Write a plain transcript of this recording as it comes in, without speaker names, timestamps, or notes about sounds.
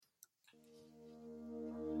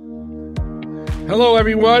Hello,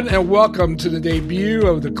 everyone, and welcome to the debut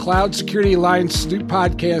of the Cloud Security Alliance new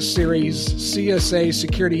podcast series, CSA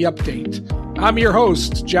Security Update. I'm your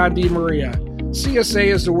host, John DiMaria. CSA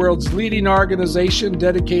is the world's leading organization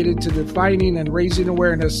dedicated to defining and raising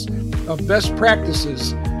awareness of best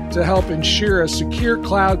practices to help ensure a secure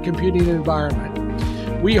cloud computing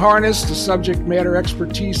environment. We harness the subject matter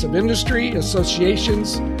expertise of industry,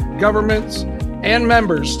 associations, governments, and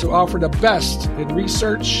members to offer the best in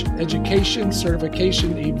research, education,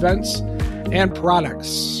 certification, events, and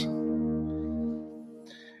products.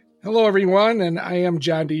 Hello, everyone, and I am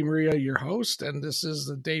John DiMaria, your host, and this is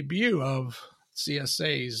the debut of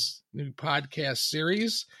CSA's new podcast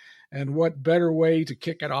series. And what better way to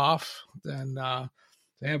kick it off than to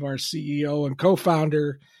have our CEO and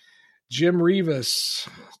co-founder, Jim Rivas.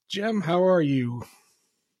 Jim, how are you?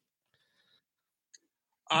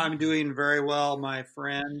 I'm doing very well, my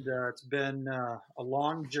friend. It's been a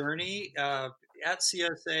long journey at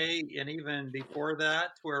CSA, and even before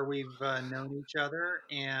that, where we've known each other,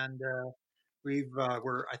 and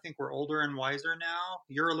I think we're older and wiser now.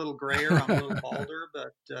 You're a little grayer, I'm a little balder,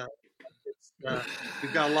 but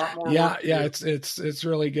we've got a lot more. It's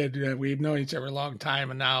really good. We've known each other a long time,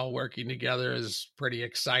 and now working together is pretty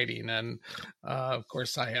exciting. And of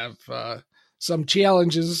course, I have some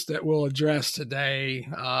challenges that we'll address today.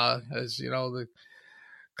 As you know, the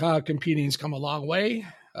cloud computing's come a long way.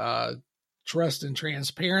 Trust and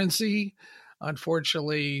transparency,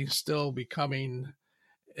 unfortunately, still becoming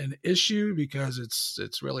an issue because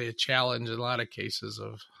it's really a challenge in a lot of cases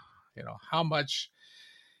of, how much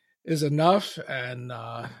is enough, and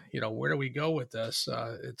where do we go with this?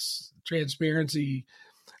 It's transparency.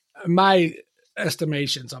 My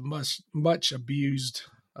estimations, a much abused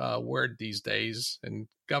word these days in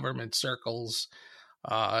government circles.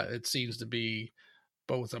 It seems to be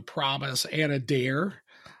both a promise and a dare.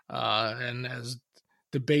 And as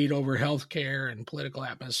debate over healthcare and political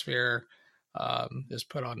atmosphere is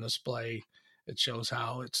put on display, it shows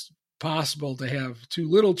how it's possible to have too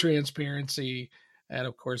little transparency and,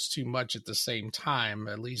 of course, too much at the same time,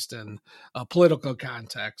 at least in a political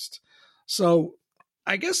context. So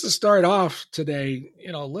I guess to start off today,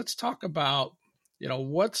 let's talk about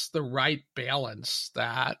what's the right balance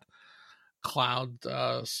that cloud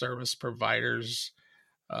service providers,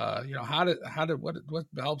 what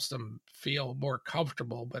helps them feel more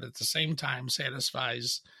comfortable, but at the same time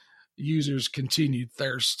satisfies users' continued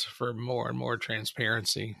thirst for more and more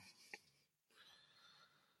transparency.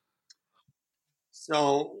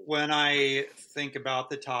 So when I think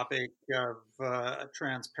about the topic of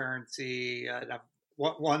transparency,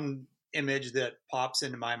 one image that pops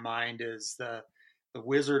into my mind is the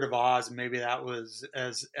Wizard of Oz. Maybe that was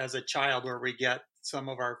as a child where we get some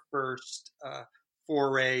of our first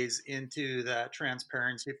forays into that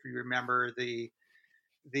transparency. If you remember, the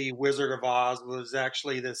Wizard of Oz was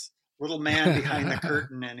actually this little man behind the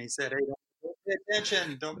curtain, and he said, "Hey,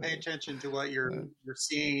 don't pay attention to what you're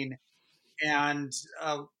seeing." And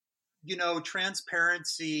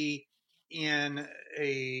transparency in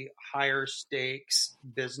a higher stakes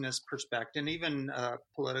business perspective, and even a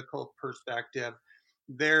political perspective,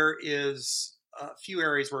 there is a few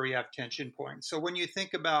areas where we have tension points. So when you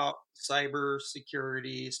think about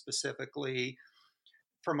cybersecurity specifically,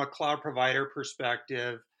 from a cloud provider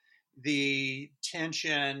perspective, the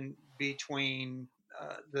tension between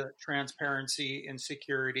the transparency and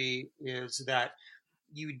security is that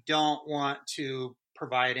you don't want to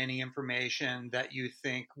provide any information that you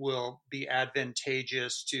think will be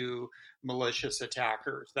advantageous to malicious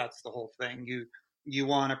attackers. That's the whole thing. You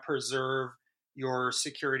want to preserve your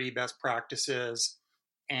security best practices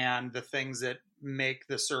and the things that make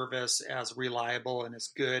the service as reliable and as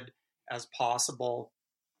good as possible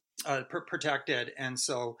protected. And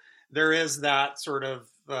so there is that sort of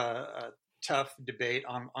tough debate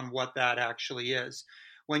on what that actually is.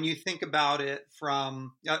 When you think about it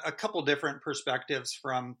from a couple different perspectives,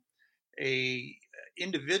 from a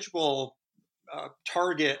individual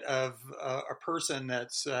target of a person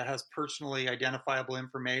that has personally identifiable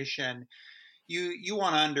information, you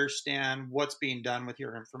want to understand what's being done with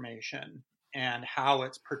your information and how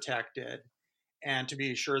it's protected, and to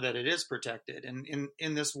be sure that it is protected. And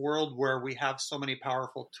in this world where we have so many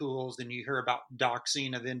powerful tools, and you hear about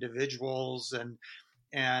doxing of individuals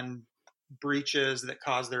and breaches that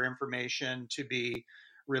cause their information to be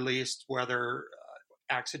released, whether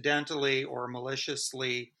accidentally or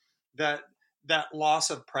maliciously, that loss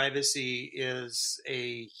of privacy is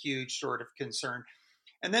a huge sort of concern.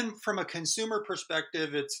 And then from a consumer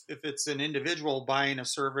perspective, if it's an individual buying a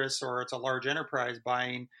service or it's a large enterprise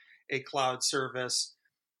buying a cloud service,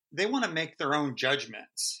 they want to make their own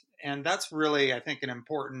judgments. And that's really, I think, an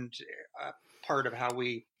important part of how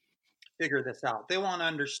we figure this out. They want to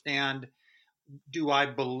understand, do I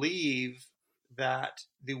believe that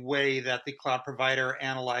the way that the cloud provider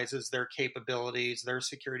analyzes their capabilities, their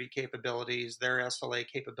security capabilities, their SLA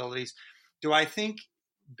capabilities, do I think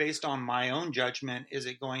based on my own judgment, is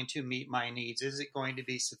it going to meet my needs? Is it going to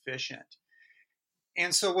be sufficient?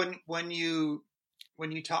 And so when you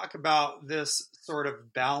talk about this sort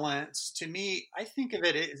of balance, to me, I think of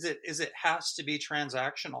it as it has to be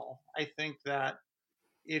transactional. I think that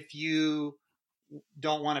if you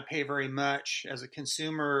don't want to pay very much as a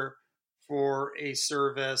consumer for a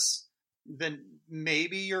service, then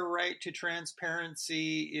maybe your right to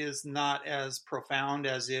transparency is not as profound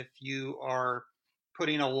as if you are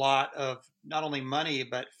putting a lot of not only money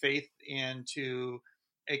but faith into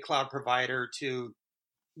a cloud provider to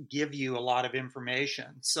give you a lot of information.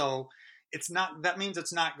 So it's not, that means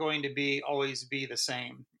it's not going to be always be the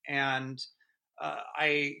same. And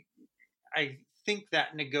I think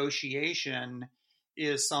that negotiation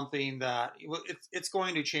is something that it's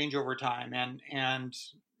going to change over time. And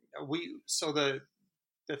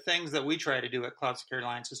the things that we try to do at Cloud Security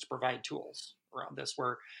Alliance is to provide tools around this,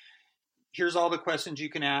 where here's all the questions you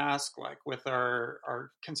can ask, like with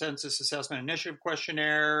our consensus assessment initiative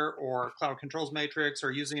questionnaire or cloud controls matrix,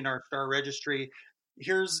 or using our STAR registry.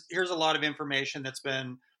 Here's a lot of information that's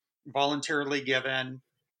been voluntarily given,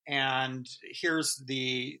 and here's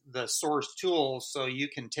the source tools, so you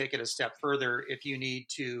can take it a step further if you need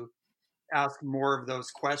to ask more of those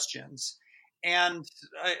questions. And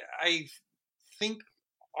I think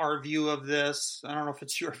our view of this, I don't know if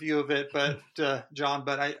it's your view of it, but John,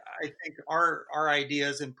 but I think our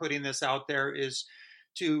ideas in putting this out there is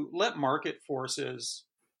to let market forces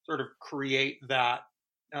sort of create that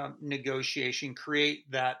negotiation, create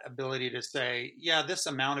that ability to say, yeah, this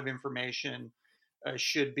amount of information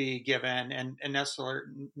should be given, and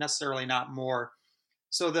necessarily not more.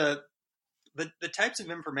 So the types of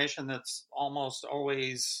information that's almost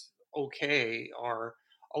always okay are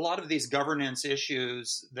a lot of these governance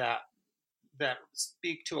issues that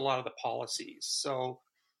speak to a lot of the policies. So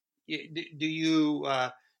do you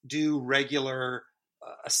do regular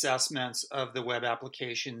assessments of the web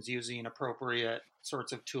applications using appropriate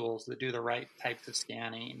sorts of tools that do the right types of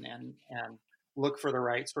scanning and look for the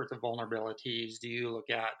right sorts of vulnerabilities? Do you look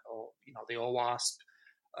at the OWASP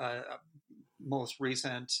most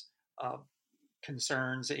recent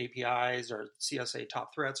concerns, APIs, or CSA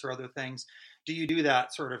top threats, or other things? Do you do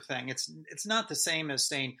that sort of thing? It's not the same as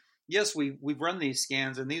saying, yes, we've run these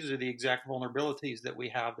scans and these are the exact vulnerabilities that we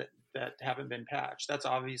have that haven't been patched. That's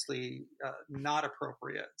obviously not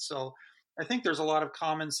appropriate. So I think there's a lot of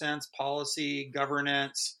common sense policy,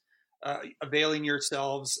 governance, availing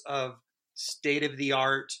yourselves of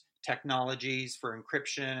state-of-the-art technologies for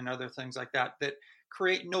encryption and other things like that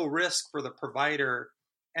create no risk for the provider,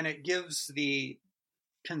 and it gives the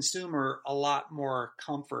consumer a lot more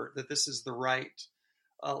comfort that this is the right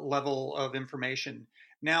level of information.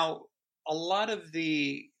 Now, a lot of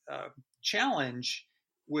the challenge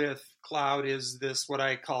with cloud is this, what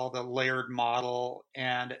I call the layered model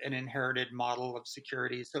and an inherited model of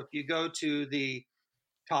security. So if you go to the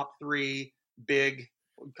top three big,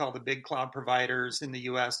 what we call the big cloud providers in the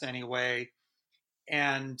US anyway,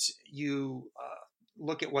 and you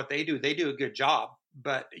look at what they do a good job.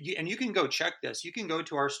 But you can go check this. You can go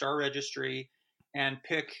to our STAR registry and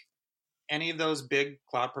pick any of those big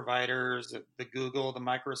cloud providers, the Google, the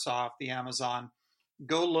Microsoft, the Amazon.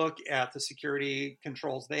 Go look at the security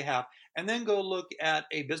controls they have, and then go look at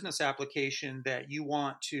a business application that you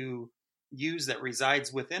want to use that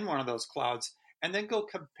resides within one of those clouds, and then go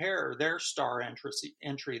compare their STAR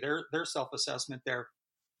entry, their self-assessment there.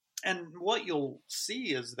 And what you'll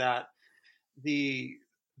see is that the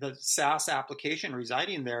SaaS application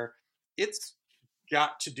residing there, it's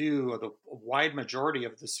got to do a wide majority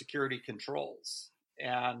of the security controls.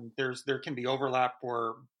 And there can be overlap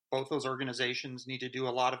where both those organizations need to do a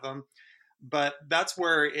lot of them. But that's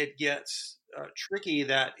where it gets tricky,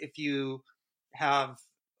 that if you have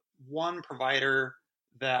one provider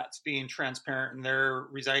that's being transparent and they're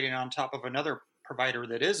residing on top of another provider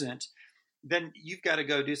that isn't, then you've got to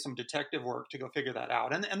go do some detective work to go figure that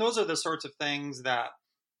out. And those are the sorts of things that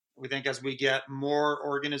we think, as we get more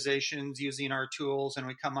organizations using our tools and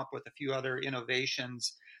we come up with a few other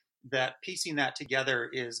innovations, that piecing that together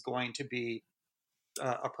is going to be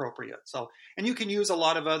appropriate. So, and you can use a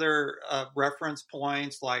lot of other reference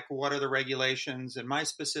points, like what are the regulations in my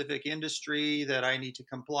specific industry that I need to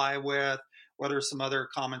comply with? What are some other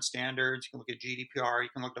common standards? You can look at GDPR. You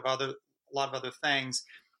can look at a lot of other things,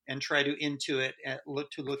 and try to intuit and look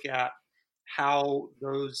at how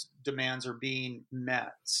those demands are being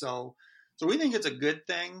met. So we think it's a good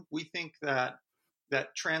thing. We think that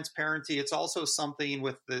transparency, it's also something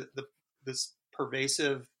with this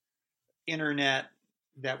pervasive internet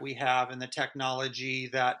that we have and the technology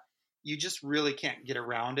that you just really can't get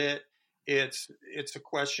around it. It's a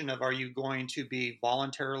question of, are you going to be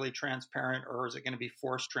voluntarily transparent, or is it going to be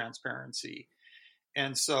forced transparency?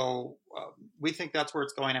 And so we think that's where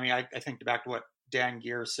it's going. I mean, I think back to what Dan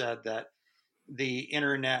Geer said, that the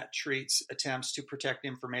internet treats attempts to protect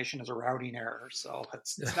information as a routing error. So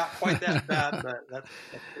it's not quite that bad, but that's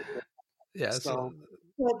yeah. So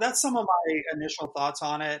well, that's some of my initial thoughts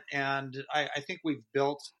on it. And I think we've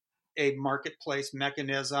built a marketplace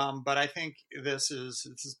mechanism, but I think this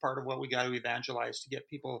is part of what we got to evangelize to get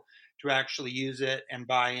people to actually use it and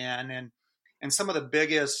buy in. And some of the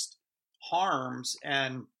biggest harms,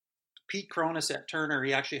 and Pete Cronus at Turner,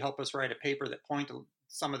 he actually helped us write a paper that pointed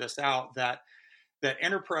some of this out, that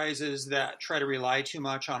enterprises that try to rely too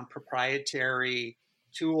much on proprietary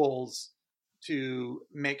tools to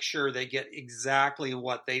make sure they get exactly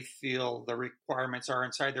what they feel the requirements are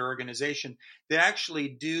inside their organization, they actually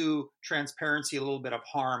do transparency a little bit of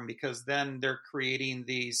harm, because then they're creating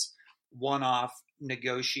these one-off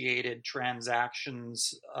negotiated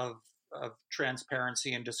transactions of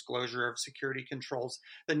transparency and disclosure of security controls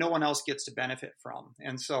that no one else gets to benefit from.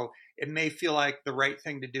 And so it may feel like the right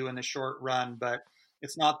thing to do in the short run, but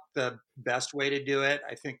it's not the best way to do it.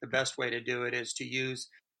 I think the best way to do it is to use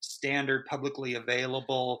standard publicly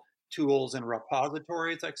available tools and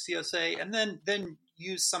repositories like CSA, and then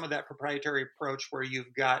use some of that proprietary approach where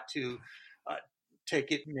you've got to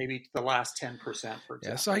take it maybe to the last 10%, for example.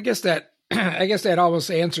 Yeah, so I guess that almost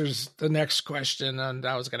answers the next question. And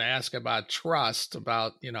I was going to ask about trust,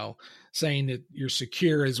 about, saying that you're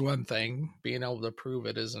secure is one thing, being able to prove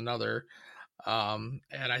it is another. And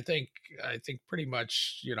I think pretty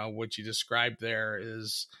much, what you described there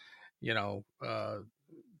is,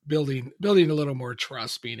 building a little more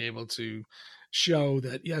trust, being able to show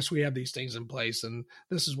that, yes, we have these things in place and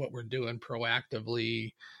this is what we're doing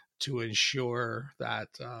proactively to ensure that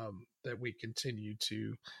that we continue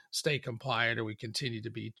to stay compliant, or we continue to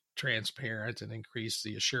be transparent and increase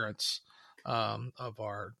the assurance of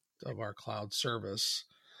our cloud service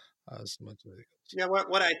as much as it goes. Yeah,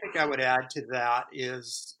 what I think I would add to that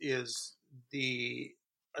is there's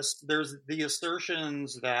the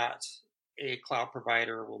assertions that a cloud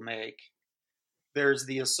provider will make. There's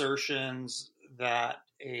the assertions that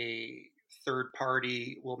a third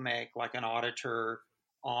party will make, like an auditor,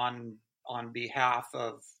 on behalf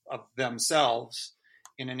of themselves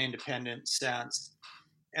in an independent sense.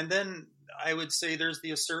 And then I would say there's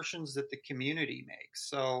the assertions that the community makes.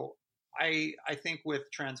 So I think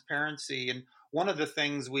with transparency, and one of the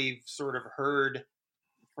things we've sort of heard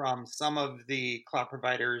from some of the cloud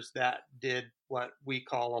providers that did what we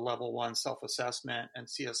call a level 1 self-assessment and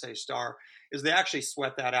CSA star, is they actually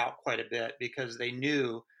sweat that out quite a bit, because they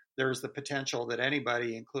knew there was the potential that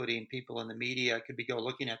anybody, including people in the media, could go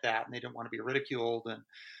looking at that, and they didn't want to be ridiculed.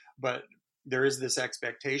 But there is this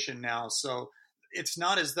expectation now. So it's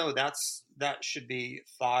not as though that should be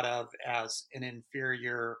thought of as an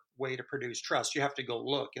inferior way to produce trust. You have to go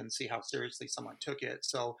look and see how seriously someone took it.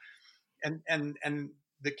 So, and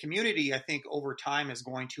the community, I think, over time is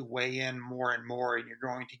going to weigh in more and more, and you're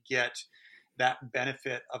going to get that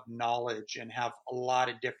benefit of knowledge and have a lot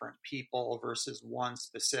of different people versus one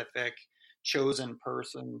specific chosen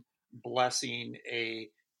person blessing a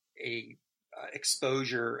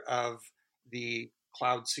exposure of the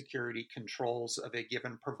cloud security controls of a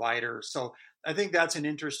given provider. So I think that's an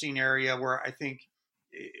interesting area where I think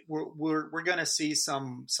we're going to see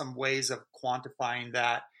some ways of quantifying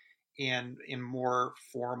that in more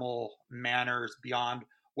formal manners beyond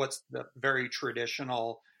what's the very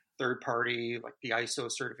traditional third party, like the ISO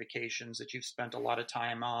certifications that you've spent a lot of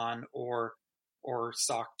time on, or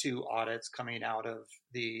SOC 2 audits coming out of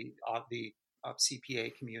the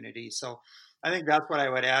CPA community. So I think that's what I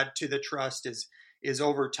would add to the trust is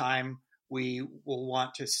over time we will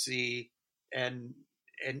want to see an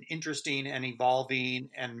interesting and evolving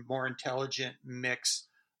and more intelligent mix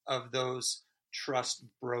of those trust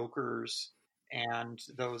brokers and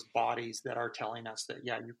those bodies that are telling us that,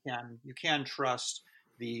 yeah, you can trust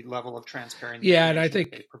the level of transparency. Yeah, and I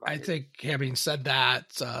think having said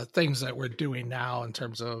that, things that we're doing now in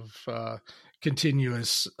terms of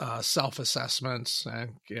continuous self-assessments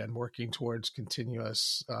and working towards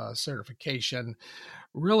continuous certification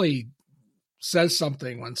really says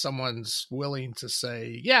something when someone's willing to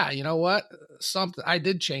say, yeah, you know what, I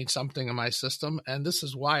did change something in my system, and this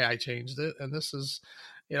is why I changed it, and this is,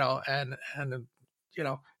 and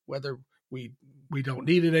whether we don't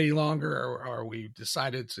need it any longer, or we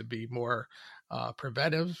decided to be more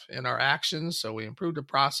preventive in our actions, so we improved the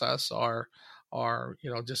process, or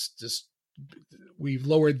just we've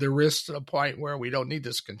lowered the risk to the point where we don't need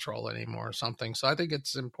this control anymore or something. So I think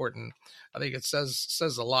it's important. I think it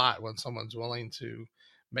says a lot when someone's willing to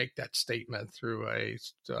make that statement through a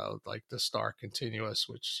like the STAR Continuous,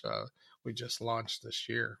 which we just launched this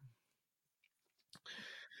year.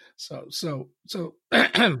 So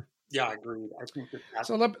yeah, I agree. I think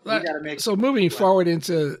that so moving forward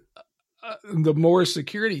into the more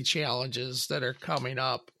security challenges that are coming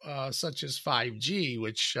up, such as 5G,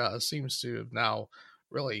 which seems to have now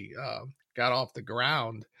really got off the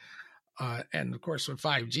ground. And of course, with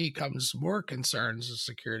 5G comes more concerns of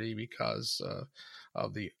security because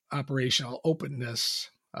of the operational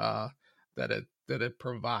openness that it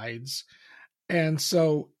provides. And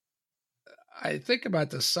so I think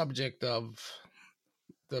about the subject of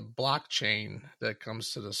the blockchain that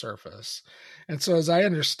comes to the surface. And so as I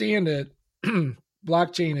understand it,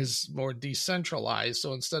 blockchain is more decentralized.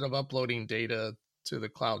 So instead of uploading data to the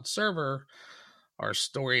cloud server or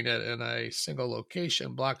storing it in a single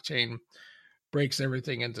location, blockchain breaks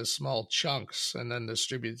everything into small chunks and then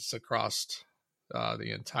distributes across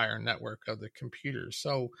the entire network of the computer.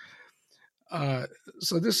 So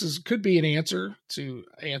this could be an answer to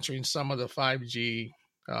answering some of the 5G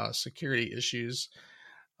security issues.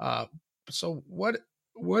 So what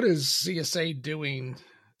is CSA doing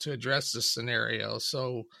to address this scenario?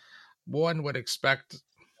 So one would expect,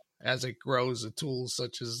 as it grows, the tools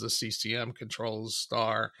such as the CCM controls,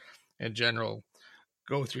 STAR, in general,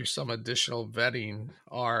 go through some additional vetting,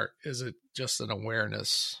 or is it just an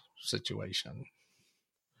awareness situation?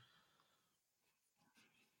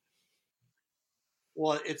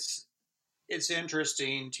 Well, it's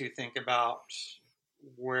interesting to think about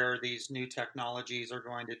where these new technologies are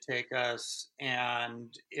going to take us,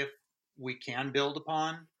 and if we can build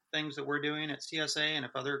upon things that we're doing at CSA, and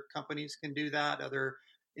if other companies can do that, other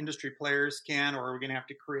industry players can, or we're going to have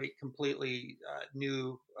to create completely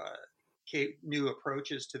new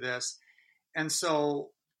approaches to this. And so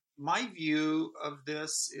my view of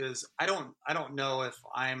this is I don't know if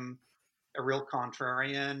I'm a real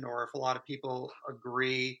contrarian or if a lot of people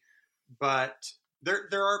agree, but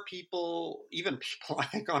there are people, even people I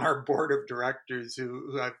think on our board of directors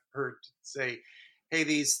who I've heard say, hey,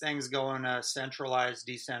 these things go in a centralized,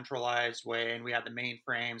 decentralized way, and we had the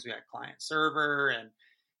mainframes, we had client server,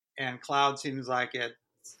 and cloud seems like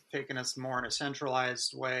it's taken us more in a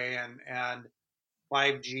centralized way, and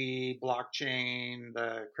 5G, blockchain,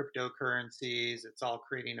 the cryptocurrencies, it's all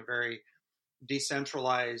creating a very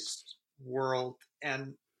decentralized world.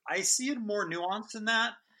 And I see it more nuanced than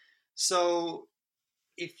that. So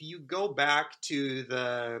if you go back to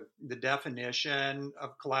the definition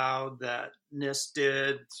of cloud that NIST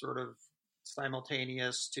did, sort of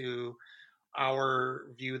simultaneous to our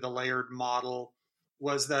view, the layered model,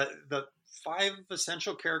 was that the 5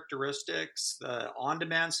 essential characteristics: the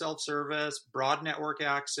on-demand self-service, broad network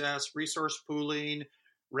access, resource pooling,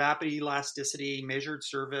 rapid elasticity, measured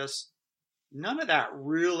service. None of that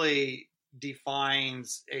really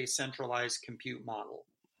defines a centralized compute model.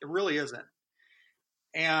 It really isn't.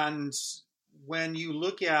 And when you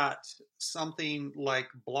look at something like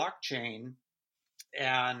blockchain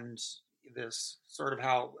and this sort of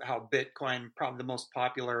how Bitcoin, probably the most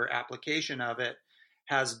popular application of it,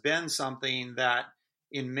 has been something that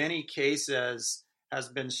in many cases has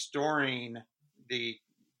been storing the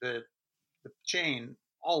chain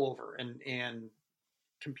all over and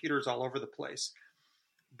computers all over the place.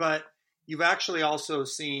 But you've actually also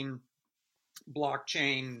seen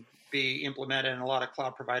blockchain be implemented, and a lot of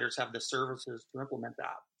cloud providers have the services to implement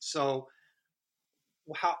that. So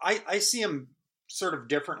how I see them sort of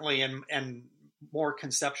differently and more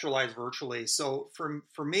conceptualized virtually. So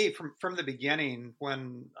for me, from the beginning,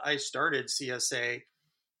 when I started CSA,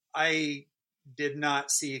 I did not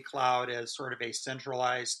see cloud as sort of a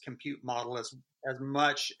centralized compute model as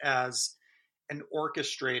much as an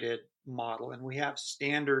orchestrated model. And we have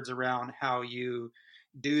standards around how you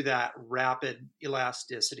do that rapid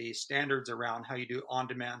elasticity, standards around how you do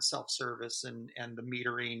on-demand self-service and the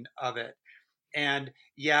metering of it. And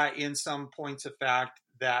yeah, in some points of fact,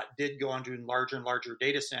 that did go into larger and larger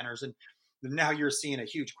data centers. And now you're seeing a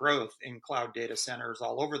huge growth in cloud data centers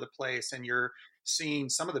all over the place. And you're seeing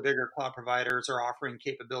some of the bigger cloud providers are offering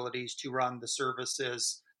capabilities to run the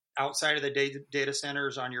services outside of the data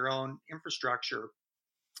centers on your own infrastructure.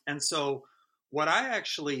 And so what I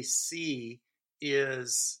actually see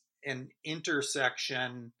is an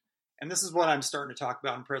intersection, and this is what I'm starting to talk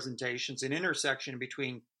about in presentations, an intersection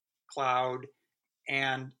between cloud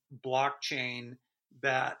and blockchain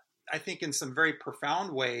that I think in some very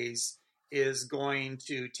profound ways is going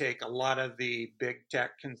to take a lot of the big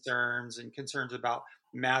tech concerns and concerns about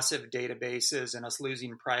massive databases and us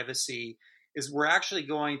losing privacy. Is we're actually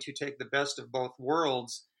going to take the best of both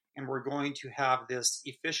worlds, and we're going to have this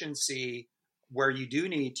efficiency where you do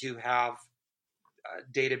need to have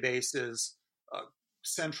databases uh,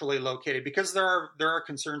 centrally located, because there are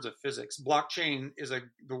concerns of physics. Blockchain is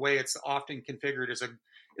the way it's often configured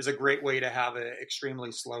is a great way to have an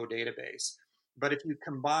extremely slow database. But if you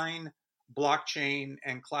combine blockchain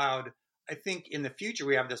and cloud, I think in the future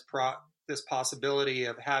we have this possibility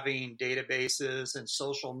of having databases and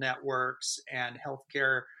social networks and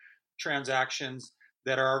healthcare transactions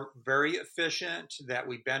that are very efficient, that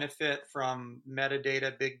we benefit from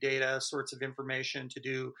metadata, big data sorts of information to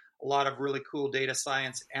do a lot of really cool data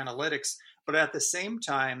science analytics, but at the same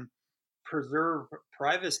time, preserve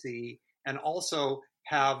privacy and also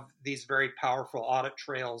have these very powerful audit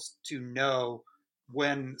trails to know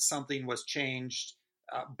when something was changed,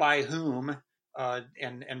 by whom,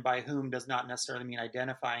 and by whom does not necessarily mean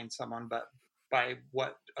identifying someone, but by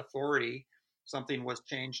what authority something was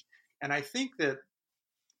changed. And I think that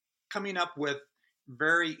coming up with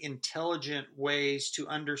very intelligent ways to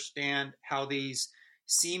understand how these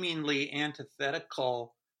seemingly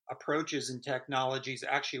antithetical approaches and technologies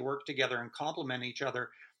actually work together and complement each other.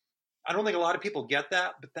 I don't think a lot of people get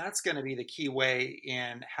that, but that's going to be the key way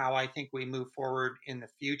in how I think we move forward in the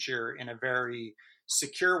future in a very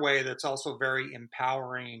secure way that's also very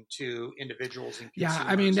empowering to individuals and consumers. Yeah,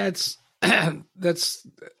 I mean that's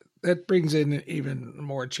that brings in even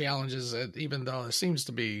more challenges. That even though there seems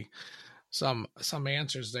to be some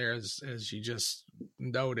answers there, as you just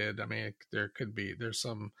noted, I mean there's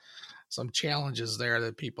some challenges there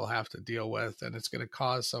that people have to deal with, and it's going to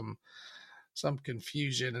cause some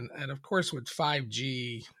confusion. And of course, with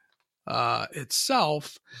 5G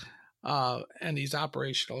itself and these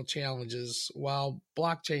operational challenges, while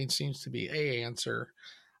blockchain seems to be a answer,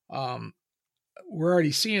 um, we're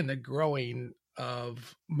already seeing the growing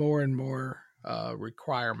of more and more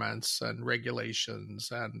requirements and regulations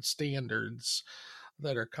and standards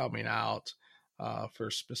that are coming out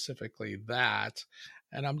for specifically that.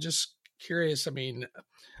 And I'm just curious. I mean,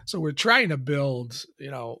 so we're trying to build,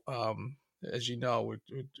 as you know, we're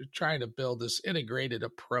trying to build this integrated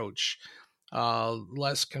approach,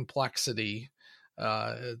 less complexity,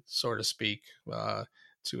 so to speak,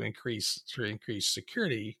 to increase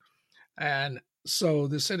security. And so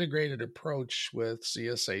this integrated approach with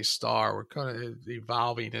CSA Star, we're kind of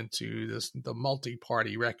evolving into the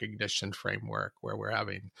multi-party recognition framework, where we're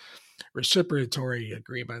having reciprocatory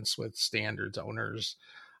agreements with standards owners,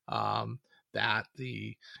 that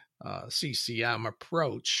the CCM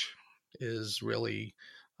approach is really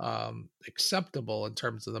acceptable in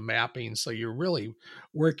terms of the mapping. So you're really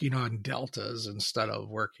working on deltas instead of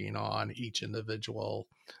working on each individual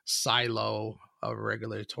silo of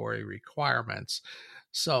regulatory requirements.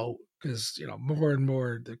 So, because more and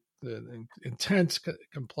more the intense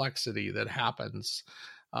complexity that happens,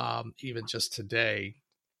 even just today,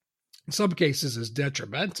 in some cases, is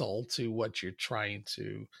detrimental to what you're trying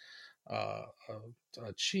to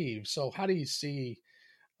achieve. So, how do you see?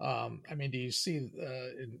 I mean, do you see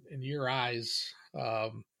in your eyes?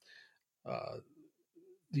 Do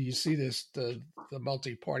you see the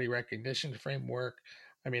multi-party recognition framework?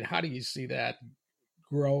 I mean, how do you see that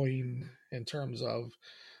growing in terms of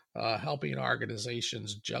helping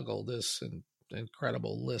organizations juggle this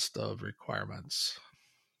incredible list of requirements?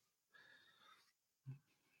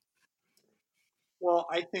 Well,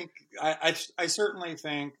 I certainly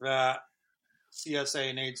think that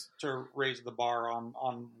CSA needs to raise the bar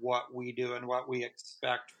on what we do and what we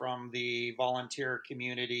expect from the volunteer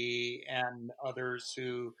community and others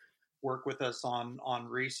who work with us on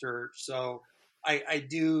research. So I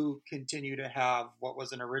do continue to have what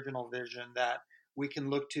was an original vision, that we can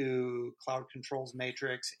look to Cloud Controls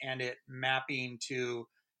Matrix and it mapping to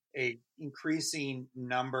a increasing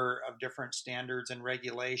number of different standards and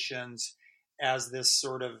regulations as this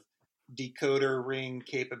sort of decoder ring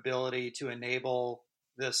capability to enable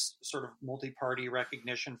this sort of multi-party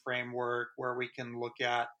recognition framework, where we can look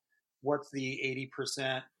at what's the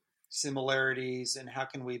 80% similarities and how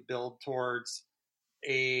can we build towards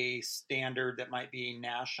a standard that might be a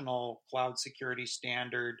national cloud security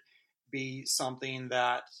standard, be something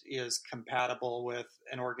that is compatible with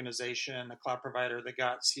an organization, a cloud provider that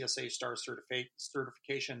got CSA Star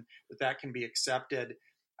certification, that can be accepted.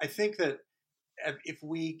 I think that if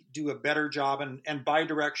we do a better job, and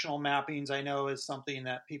bidirectional mappings, I know, is something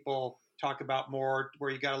that people talk about more, where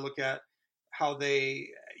you got to look at how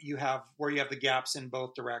you have the gaps in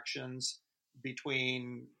both directions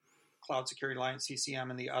between Cloud Security Alliance,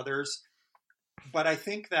 CCM, and the others. But I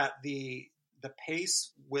think that the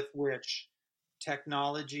pace with which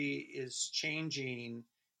technology is changing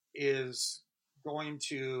is going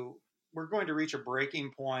to we're going to reach a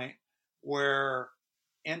breaking point where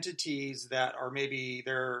entities that are maybe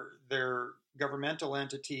they're governmental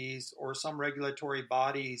entities or some regulatory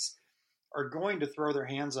bodies are going to throw their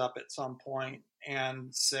hands up at some point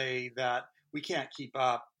and say that we can't keep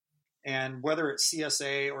up. And whether it's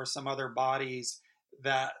CSA or some other bodies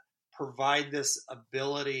that provide this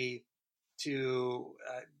ability to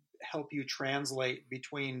help you translate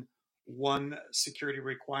between one security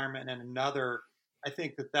requirement and another, I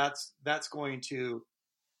think that's going to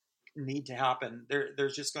need to happen.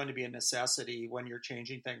 There's just going to be a necessity when you're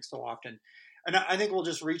changing things so often. And I think we'll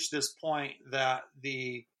just reach this point that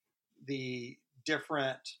the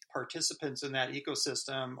different participants in that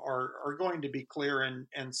ecosystem are going to be clear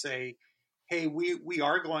and say, hey, we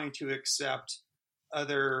are going to accept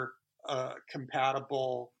other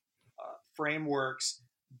compatible frameworks,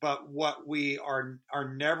 but what we are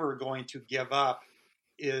never going to give up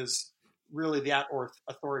is really that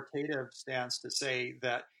authoritative stance to say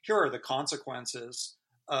that here are the consequences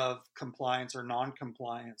of compliance or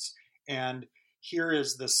non-compliance, and here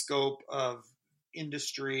is the scope of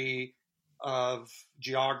industry, of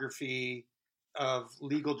geography, of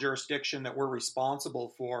legal jurisdiction that we're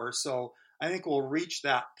responsible for. So I think we'll reach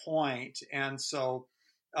that point, and so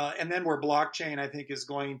and then where blockchain I think is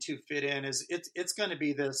going to fit in is it's going to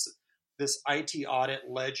be this IT audit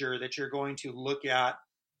ledger that you're going to look at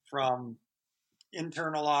from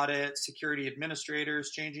internal audit, security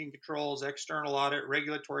administrators, changing controls, external audit,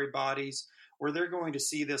 regulatory bodies, where they're going to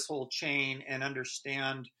see this whole chain and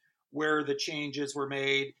understand where the changes were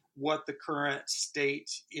made, what the current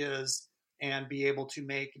state is, and be able to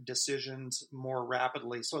make decisions more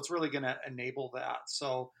rapidly. So it's really going to enable that.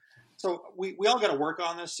 So we all got to work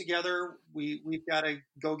on this together. We've got to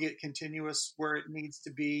go get continuous where it needs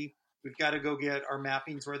to be. We've got to go get our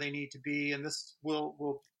mappings where they need to be, and this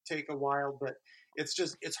will take a while, but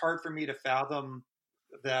it's hard for me to fathom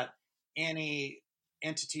that any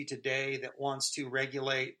entity today that wants to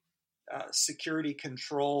regulate security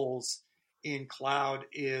controls in cloud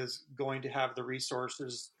is going to have the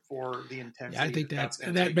resources for the intensity. Yeah, I think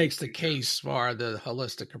that makes the case for the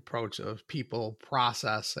holistic approach of people,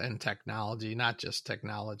 process, and technology, not just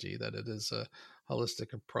technology, that it is a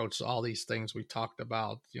holistic approach to all these things we talked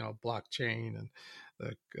about, blockchain and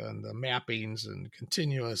the mappings and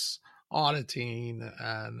continuous auditing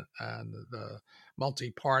and the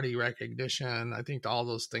multi-party recognition. I think all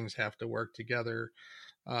those things have to work together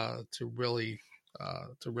to really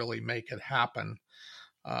make it happen.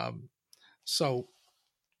 So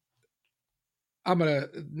I'm gonna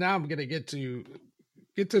get to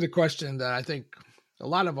the question that I think a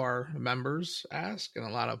lot of our members ask and a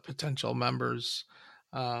lot of potential members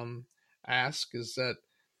ask is that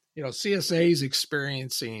CSA is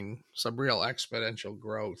experiencing some real exponential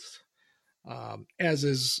growth, as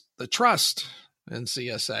is the trust in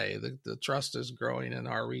CSA. The trust is growing in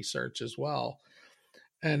our research as well,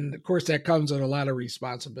 and of course that comes with a lot of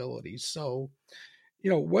responsibilities. So,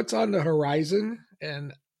 what's on the horizon,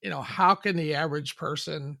 and how can the average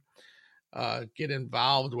person get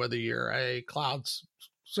involved, whether you're a cloud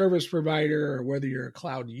service provider or whether you're a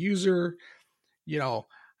cloud user?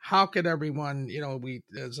 How can everyone, we,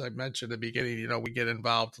 as I mentioned at the beginning, we get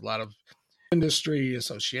involved in a lot of industry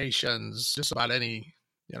associations, just about any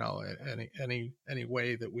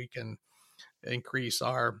way that we can increase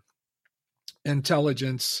our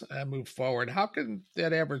intelligence and move forward. How can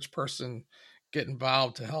that average person get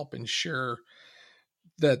involved to help ensure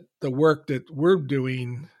that the work that we're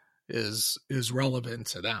doing is relevant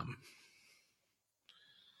to them?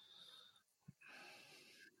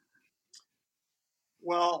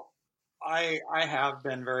 Well, I have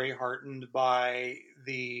been very heartened by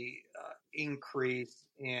the increase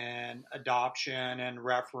in adoption and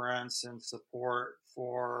reference and support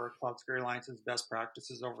for Cloud Security Alliance's best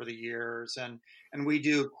practices over the years, and we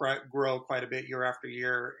do grow quite a bit year after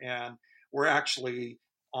year, and we're actually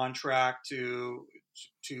on track to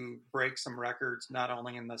break some records, not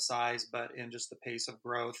only in the size but in just the pace of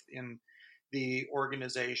growth in the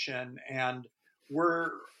organization. And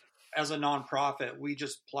we're, as a nonprofit, we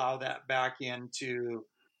just plow that back into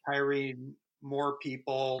hiring more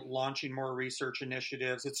people, launching more research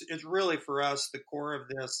initiatives. It's really, for us, the core of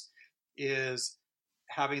this is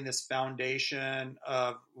having this foundation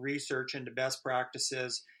of research into best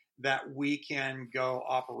practices that we can go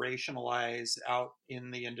operationalize out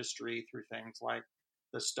in the industry through things like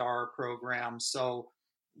the STAR program. So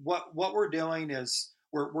what we're doing is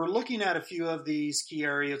we're looking at a few of these key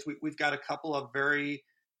areas. We've got a couple of very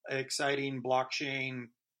exciting blockchain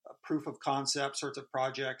proof of concept sorts of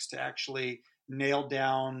projects to actually nail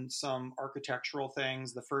down some architectural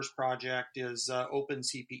things. The first project is Open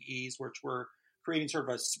CPEs, which we're creating sort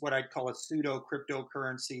of what I'd call a pseudo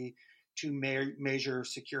cryptocurrency to measure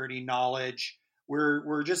security knowledge.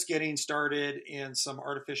 We're just getting started in some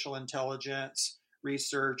artificial intelligence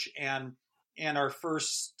research, and our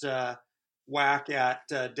first whack at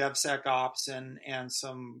DevSecOps and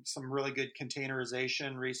some really good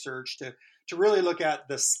containerization research to really look at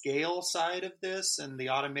the scale side of this and the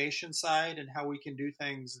automation side and how we can do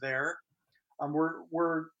things there.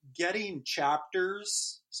 We're getting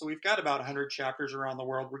chapters, so we've got about 100 chapters around the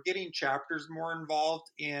world. We're getting chapters more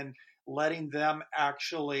involved in letting them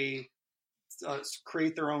actually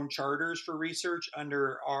create their own charters for research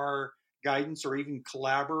under our guidance, or even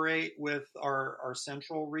collaborate with our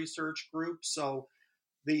central research group. So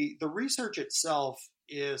the research itself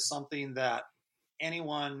is something that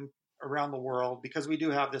anyone around the world, because we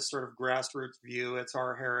do have this sort of grassroots view, it's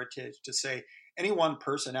our heritage to say any one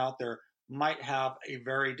person out there might have a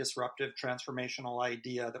very disruptive transformational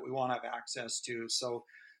idea that we want to have access to. So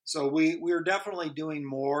we're definitely doing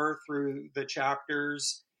more through the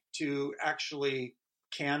chapters to actually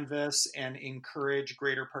canvas and encourage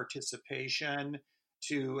greater participation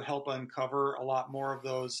to help uncover a lot more of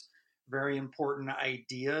those very important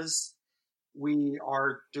ideas. We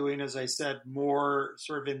are doing, as I said, more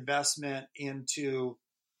sort of investment into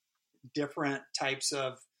different types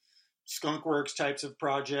of skunkworks types of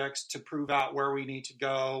projects to prove out where we need to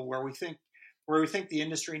go, where we think the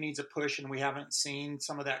industry needs a push, and we haven't seen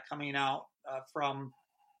some of that coming out from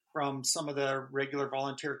some of the regular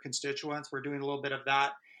volunteer constituents. We're doing a little bit of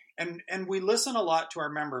that, and we listen a lot to our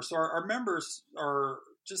members. So our members are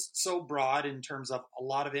just so broad in terms of a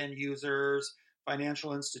lot of end users,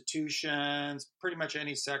 financial institutions, pretty much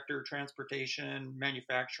any sector, transportation,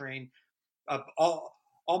 manufacturing,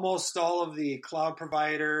 almost all of the cloud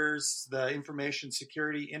providers, the information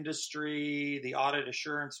security industry, the audit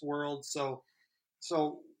assurance world. So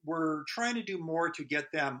we're trying to do more to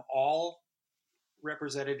get them all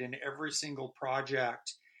represented in every single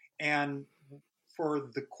project. And for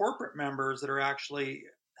the corporate members that are actually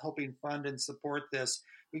helping fund and support this,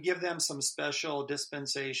 we give them some special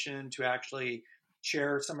dispensation to actually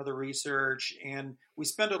share some of the research, and we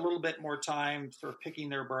spend a little bit more time sort of picking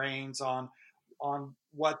their brains on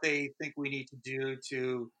what they think we need to do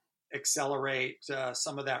to accelerate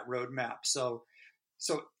some of that roadmap. So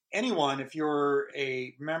anyone, if you're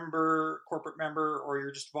a member, corporate member, or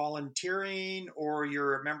you're just volunteering, or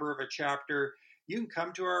you're a member of a chapter, you can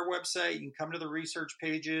come to our website, you can come to the research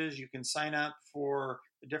pages, you can sign up for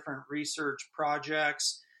the different research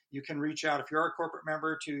projects. You can reach out, if you're a corporate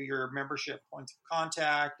member, to your membership points of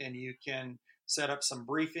contact, and you can set up some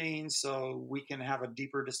briefings so we can have a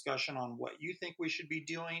deeper discussion on what you think we should be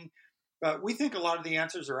doing. But we think a lot of the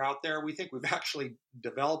answers are out there. We think we've actually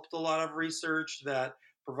developed a lot of research that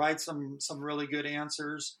provides some really good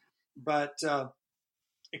answers. But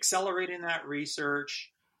accelerating that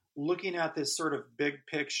research, looking at this sort of big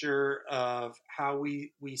picture of how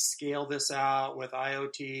we scale this out with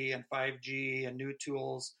IoT and 5G and new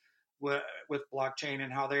tools with blockchain,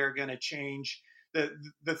 and how they are going to change.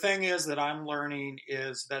 The thing is that I'm learning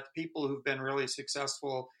is that the people who've been really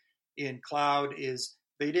successful in cloud is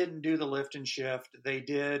they didn't do the lift and shift. They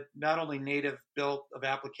did not only native built of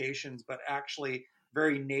applications, but actually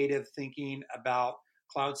very native thinking about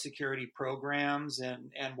cloud security programs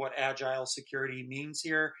and what agile security means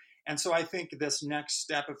here. And so I think this next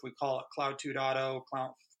step, if we call it Cloud 2.0,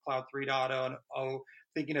 Cloud 3.0,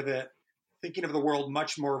 thinking of the world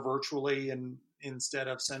much more virtually and instead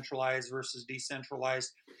of centralized versus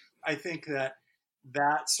decentralized, I think that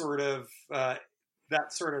sort of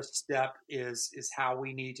step is how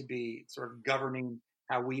we need to be sort of governing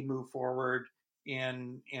how we move forward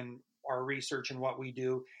in our research and what we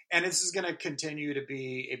do. And this is going to continue to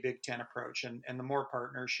be a Big Ten approach, and the more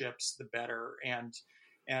partnerships, the better. And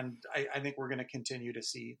I think we're going to continue to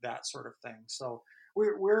see that sort of thing. So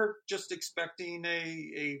we're just expecting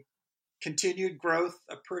a continued growth,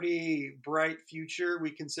 a pretty bright future.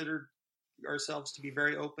 We consider ourselves to be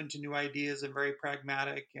very open to new ideas and very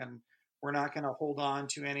pragmatic, and we're not going to hold on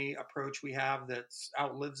to any approach we have that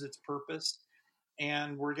outlives its purpose.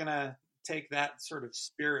 And we're going to take that sort of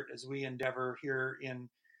spirit as we endeavor here in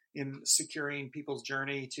securing people's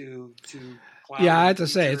journey to cloud. Yeah, I have to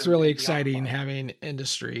say, it's really exciting having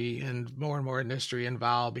industry and more industry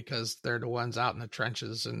involved, because they're the ones out in the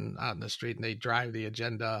trenches and out in the street, and they drive the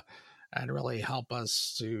agenda. and really help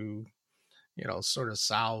us to, sort of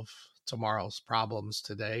solve tomorrow's problems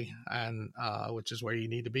today, and which is where you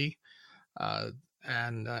need to be.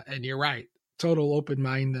 And you're right. Total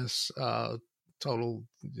open-mindedness, total,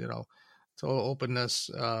 total openness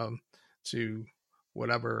to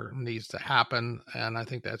whatever needs to happen. And I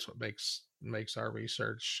think that's what makes our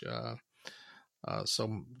research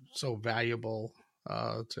so valuable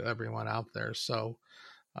to everyone out there. So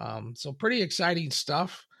pretty exciting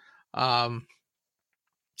stuff.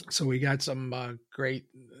 So we got some great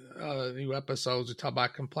new episodes. We talk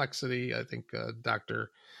about complexity. I think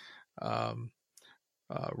Dr.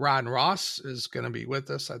 Ron Ross is going to be with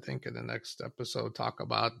us, I think, in the next episode, talk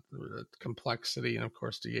about complexity, and of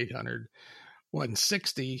course the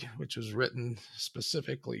 800-160, which was written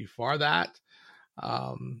specifically for that.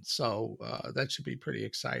 So that should be pretty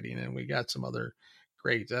exciting. And we got some other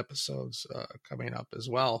great episodes coming up as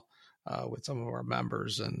well with some of our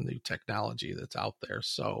members and new technology that's out there.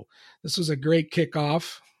 So this was a great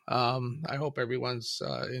kickoff. I hope everyone's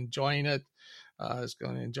enjoying it, is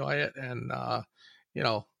going to enjoy it. And,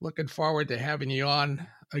 looking forward to having you on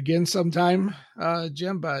again sometime,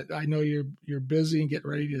 Jim, but I know you're busy and getting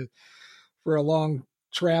ready for a long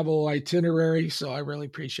travel itinerary. So I really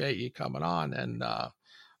appreciate you coming on, and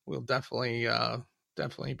we'll definitely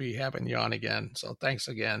be having you on again. So thanks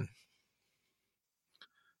again.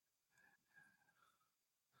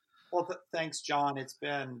 Well, thanks, John. It's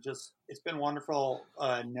been wonderful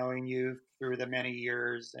knowing you through the many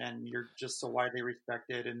years, and you're just so widely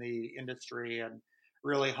respected in the industry, and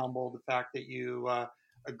really humbled the fact that you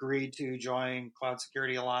agreed to join Cloud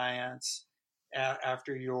Security Alliance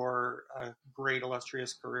after your great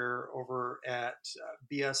illustrious career over at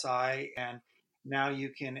BSI, and now you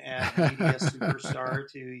can add Media Superstar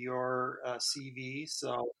to your CV.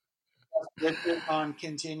 So on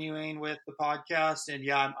continuing with the podcast, and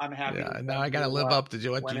I'm happy. Yeah, now I got to live up to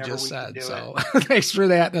what you just said. So thanks for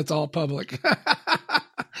that. That's all public.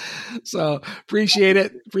 So appreciate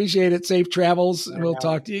it. Safe travels, and we'll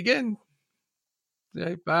talk to you again.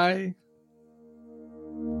 Okay, bye.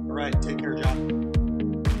 All right. Take care, John.